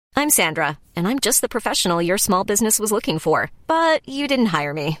I'm Sandra, and I'm just the professional your small business was looking for. But you didn't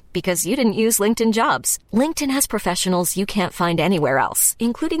hire me because you didn't use LinkedIn Jobs. LinkedIn has professionals you can't find anywhere else,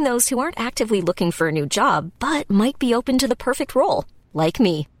 including those who aren't actively looking for a new job, but might be open to the perfect role, like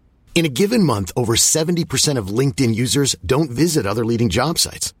me. In a given month, over 70% of LinkedIn users don't visit other leading job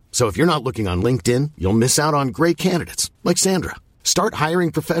sites. So if you're not looking on LinkedIn, you'll miss out on great candidates like Sandra. Start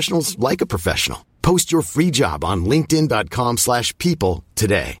hiring professionals like a professional. Post your free job on linkedin.com/people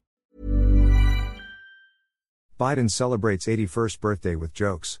today. Biden celebrates 81st birthday with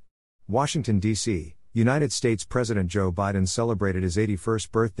jokes. Washington, D.C., United States President Joe Biden celebrated his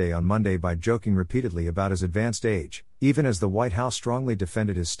 81st birthday on Monday by joking repeatedly about his advanced age, even as the White House strongly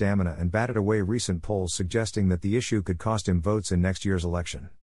defended his stamina and batted away recent polls suggesting that the issue could cost him votes in next year's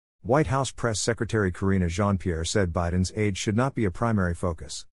election. White House Press Secretary Karine Jean-Pierre said Biden's age should not be a primary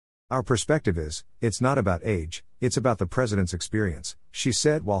focus. Our perspective is, it's not about age, it's about the president's experience, she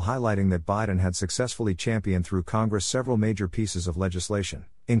said while highlighting that Biden had successfully championed through Congress several major pieces of legislation,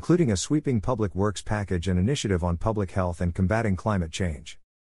 including a sweeping public works package and initiative on public health and combating climate change.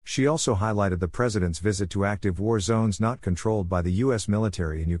 She also highlighted the president's visit to active war zones not controlled by the U.S.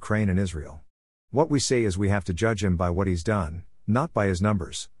 military in Ukraine and Israel. What we say is we have to judge him by what he's done, not by his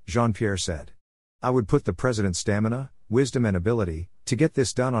numbers, Jean-Pierre said. I would put the president's stamina, wisdom and ability, to get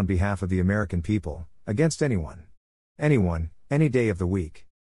this done on behalf of the American people, against anyone. Anyone, any day of the week.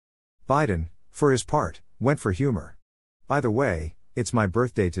 Biden, for his part, went for humor. By the way, it's my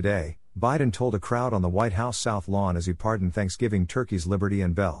birthday today, Biden told a crowd on the White House South Lawn as he pardoned Thanksgiving turkeys Liberty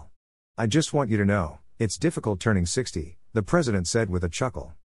and Bell. I just want you to know, it's difficult turning 60, the president said with a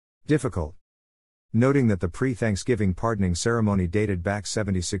chuckle. Difficult. Noting that the pre-Thanksgiving pardoning ceremony dated back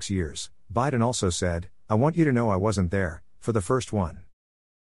 76 years, Biden also said, I want you to know I wasn't there, for the first one.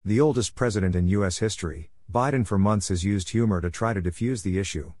 The oldest president in U.S. history, Biden for months has used humor to try to defuse the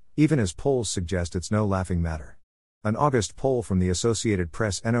issue, even as polls suggest it's no laughing matter. An August poll from the Associated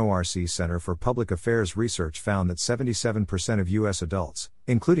Press NORC Center for Public Affairs Research found that 77% of U.S. adults,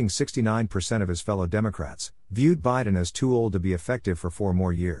 including 69% of his fellow Democrats, viewed Biden as too old to be effective for 4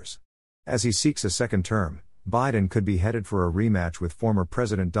 more years. As he seeks a second term, Biden could be headed for a rematch with former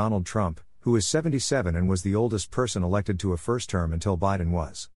President Donald Trump, who is 77 and was the oldest person elected to a first term until Biden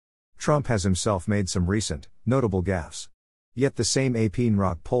was. Trump has himself made some recent, notable gaffes. Yet the same AP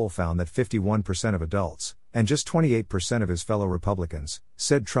NROC poll found that 51% of adults, and just 28% of his fellow Republicans,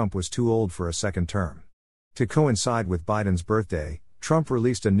 said Trump was too old for a second term. To coincide with Biden's birthday, Trump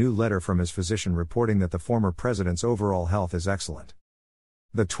released a new letter from his physician reporting that the former president's overall health is excellent.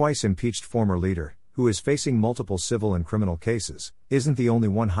 The twice impeached former leader, who is facing multiple civil and criminal cases, isn't the only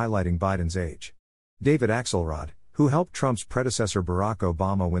one highlighting Biden's age. David Axelrod, who helped Trump's predecessor Barack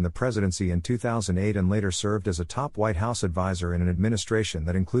Obama win the presidency in 2008 and later served as a top White House advisor in an administration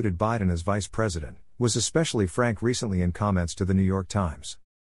that included Biden as vice president, was especially frank recently in comments to the New York Times.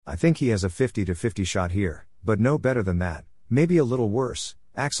 I think he has a 50-50 shot here, but no better than that, maybe a little worse,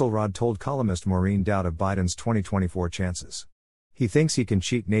 Axelrod told columnist Maureen Dowd of Biden's 2024 chances. He thinks he can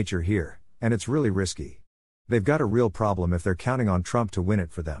cheat nature here, and it's really risky. They've got a real problem if they're counting on Trump to win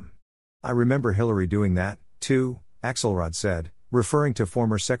it for them. I remember Hillary doing that, too, Axelrod said, referring to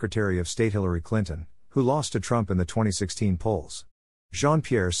former Secretary of State Hillary Clinton, who lost to Trump in the 2016 polls.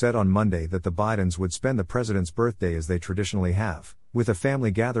 Jean-Pierre said on Monday that the Bidens would spend the president's birthday as they traditionally have, with a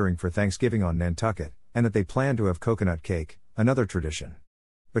family gathering for Thanksgiving on Nantucket, and that they plan to have coconut cake, another tradition.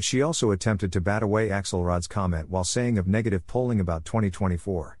 But she also attempted to bat away Axelrod's comment while saying of negative polling about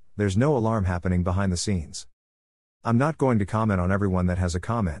 2024, there's no alarm happening behind the scenes. I'm not going to comment on everyone that has a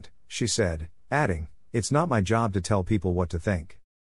comment, she said, adding, it's not my job to tell people what to think.